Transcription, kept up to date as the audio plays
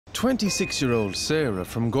26-year-old Sarah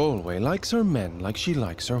from Galway likes her men like she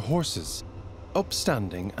likes her horses.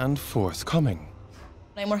 Upstanding and forthcoming.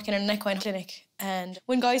 I'm working in an equine clinic, and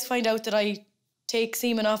when guys find out that I take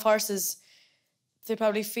semen off horses, they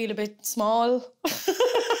probably feel a bit small.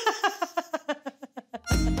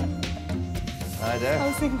 Hi there.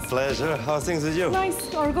 How's things? Pleasure. How's things with you?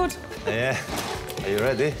 Nice, or good. Yeah. Are you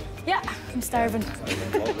ready? Yeah, I'm starving.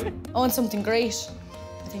 I want something great.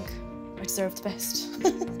 I think I deserve the best.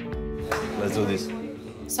 Let's do this.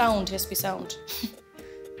 Sound, has to be sound.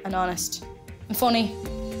 And honest. And funny.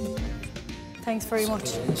 Thanks very much.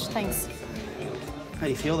 Thanks. How do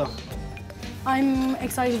you feel, though? I'm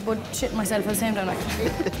excited but shitting myself at the same time. Like.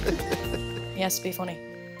 He has to be funny.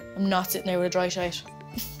 I'm not sitting there with a dry shite.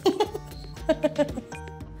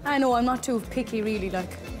 I know, I'm not too picky, really,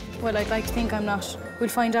 like. Well, I'd like to think I'm not. We'll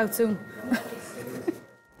find out soon.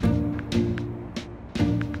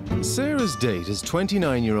 Sarah's date is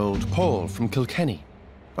 29-year-old Paul from Kilkenny,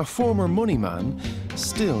 a former money man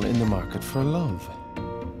still in the market for love.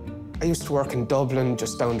 I used to work in Dublin,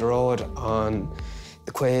 just down the road, on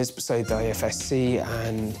the quays beside the IFSC,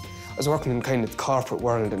 and I was working in kind of the corporate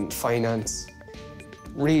world and finance.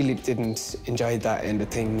 Really didn't enjoy that end of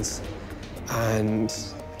things, and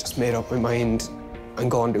just made up my mind, I'm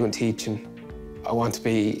going doing teaching. I want to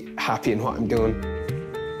be happy in what I'm doing.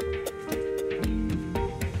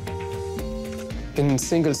 Been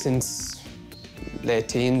single since late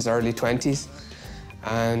teens, early 20s,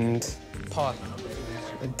 and Paul,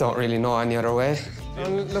 I don't really know any other way.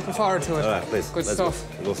 I'm looking forward to it. All right, please. Good Let's stuff.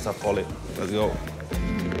 Go. We'll stop calling. Let's go.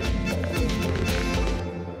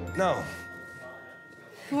 Now.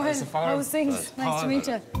 Well, how's things? Nice to meet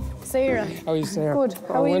you. Sarah. How are you, Sarah? Good.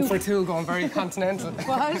 How are I you? went for two, going very continental.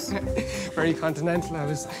 What? Very continental.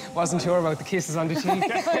 I wasn't sure about the kisses on the cheek.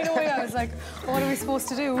 I know, yeah. I was like, what are we supposed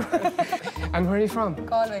to do? And where are you from?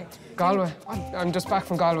 Galway. Galway. I'm just back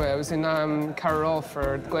from Galway. I was in Carroll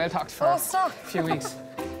for the Gaeltacht for a few weeks.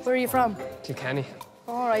 Where are you from? Kilkenny.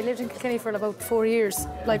 Oh, I lived in Kilkenny for about 4 years,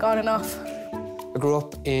 like on and off. I grew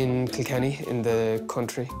up in Kilkenny, in the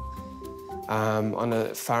country, on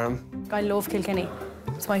a farm. I love Kilkenny.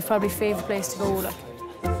 It's my probably favourite place to go. Like.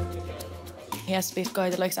 He has to be a guy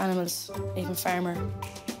that likes animals, even farmer.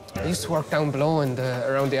 I used to work down below around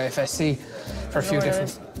the IFSC for a few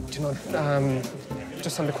different, do you know,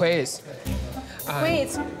 just on the quays.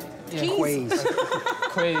 Quays? Yeah, Keys? quays.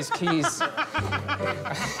 Quays, keys.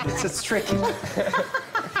 It's tricky.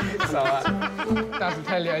 So that'll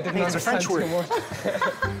tell you I didn't It's a understand French word. too much.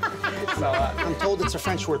 So I'm told it's a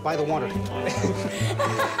French word, by the water.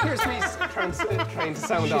 here's me trying to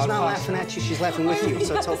sound She's all not posh. laughing at you, she's laughing with you,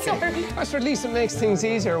 so it's okay. I suppose at least it makes things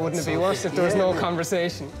easier, wouldn't it be worse if there was no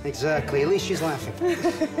conversation? Exactly, at least she's laughing.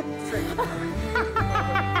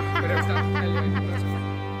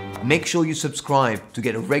 Make sure you subscribe to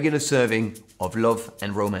get a regular serving of love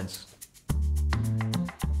and romance.